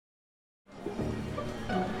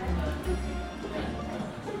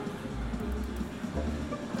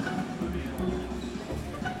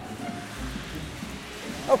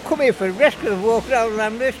I've come here for a rest because I've walked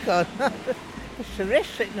around this car. It's a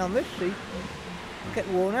rest sitting on this seat. I get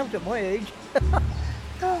worn out at my age.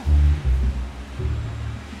 And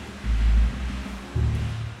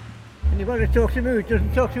you've got to talk to me, it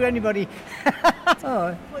doesn't talk to anybody.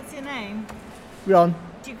 Oh. What's your name? Ron?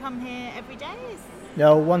 Do you come here every day?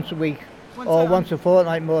 No, once a week. Once a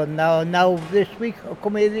fortnight more than now. Now this week, I'll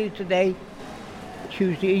come here today,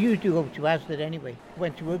 Tuesday. I usually go to Asda anyway.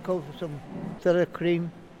 Went to Woodcote for some filler cream.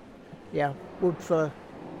 Yeah, wood filler.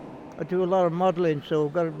 I do a lot of modelling, so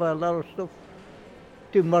I've got to buy a lot of stuff.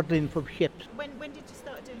 Do modelling for ships. When did you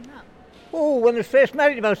start doing that? Oh, when I was first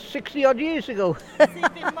married, about 60 odd years ago. So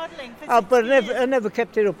you've been modelling for 60 But years? I never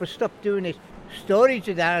kept it up. I stopped doing it. Storage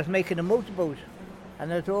of that, I was making a motorboat,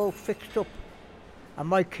 and it's all fixed up. And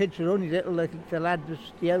my kids were only little, like the lad was,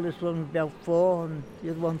 the eldest one was about 4 and the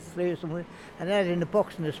other one 3 or something. And they had it in a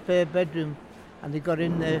box in a spare bedroom, and they got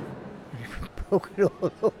in there and broke it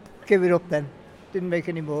all up. Give it up then. Didn't make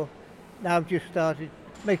any more. Now I've just started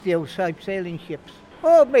make the old type sailing ships.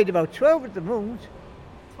 Oh, I've made about 12 at the moment.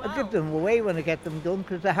 12? I give them away when I get them done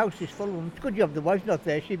because the house is full of them. It's a good job the wife's not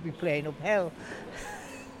there. She'd be playing up hell.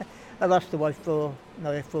 I lost the wife 4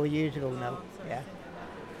 years ago now. Yeah.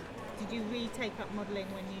 Did you retake up modelling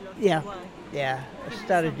when you lost Yeah. your wife? Yeah. I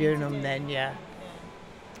started doing them then, yeah.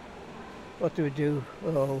 What do we do?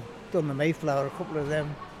 Oh, done the Mayflower, a couple of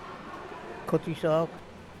them. Cutty Sark.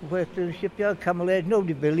 Worked in the shipyard, Camel Edge.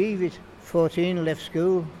 Nobody believe it. 14, left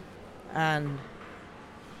school. And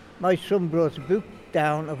my son brought a book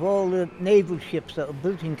down of all the naval ships that were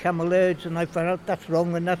built in Camel Edge, and I found out that's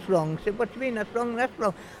wrong and that's wrong. I said, what do you mean that's wrong and that's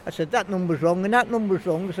wrong? I said, that number's wrong and that number's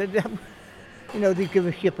wrong. I said, you know, they give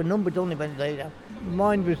a ship a number, don't they, when they do.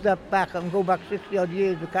 Mine was that back. I can go back 60 odd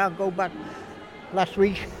years. I can't go back last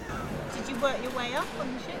week. Did you work your way up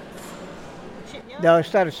on the ships? Shipyard? No, I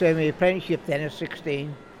started serving my apprenticeship then at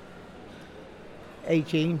 16,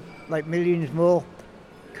 18, like millions more.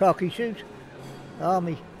 Khaki suit,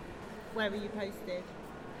 army. Where were you posted?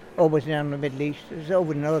 Always down in the Middle East. It was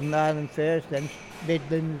over Northern Ireland first, then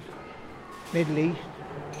Midlands, Middle East,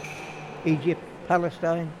 Egypt,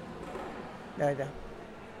 Palestine. Like that.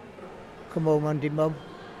 Come home on the mum.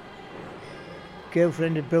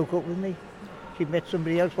 Girlfriend had broke up with me. She met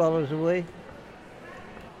somebody else while I was away.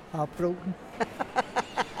 Heartbroken.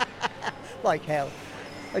 Like hell.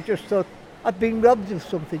 I just thought I'd been robbed of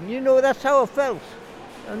something. You know, that's how I felt.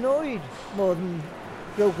 Annoyed more than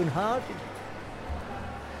broken-hearted.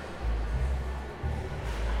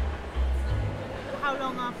 How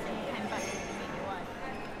long after you came back did you meet your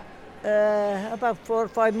wife? About 4 or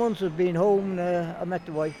 5 months of being home, and I met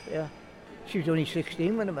the wife, yeah. She was only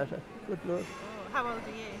 16 when I met her. Good Lord. Oh, how old are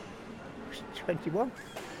you? 21.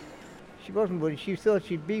 She wasn't worried. She thought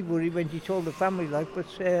she'd be worried when she told the family life, but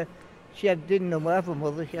she didn't know I have a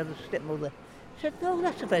mother. She had a stepmother. I said, no,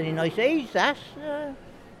 that's a very nice age, that.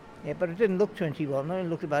 Yeah, but I didn't look 21. I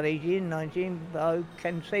looked about 18, 19. But I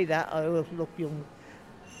can say that. I always look young.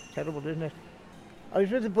 Terrible, isn't it? I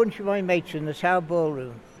was with a bunch of my mates in the Tower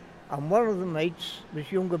Ballroom, and one of the mates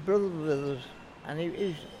was younger brother with us, and he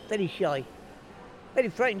was very shy, very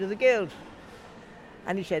frightened of the girls.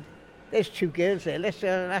 And he said, there's 2 girls there, let's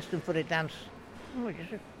ask them for a dance. And I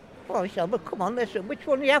just said, well, he said, but come on, which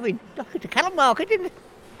one are you having? Look at the cattle market, didn't it?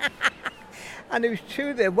 And there was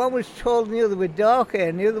 2 there, one was tall and the other with dark hair,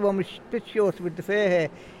 and the other one was a bit shorter with the fair hair.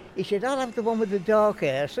 He said, I'll have the one with the dark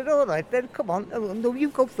hair. I said, all right, then, come on. Oh, no, you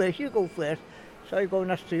go first. So I go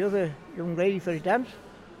and ask the other young lady for a dance.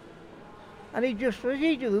 And he just, as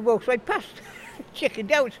he do, he walks right past,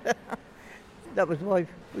 chickened out. That was the wife.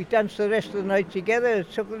 We danced the rest of the night together, I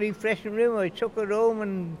took a refreshing room, I took her home,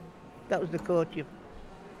 and that was the courtship.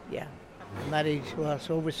 Yeah. Married, well, it's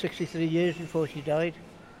over 63 years before she died.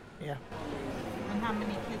 Yeah. And how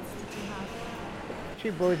many kids did you have?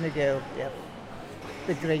 2 boys and a girl, yeah.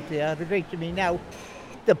 They're great, they are. They're great to me now.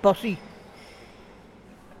 They're bossy.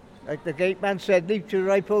 Like the gate man said, leave to a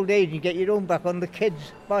ripe old age and get your own back on the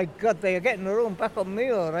kids. By God, they are getting their own back on me,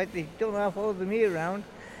 all right. They don't have all of me around.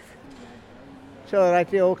 So, all right,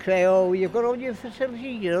 they all say, oh, you've got all your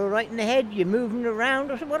facilities, you're all right in the head, you're moving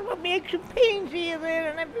around. I said, what about me aches and pains here, there,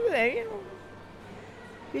 and everywhere, you know?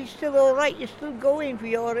 You're still all right, you're still going for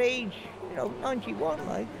your age, you know, 91,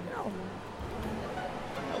 like, you know.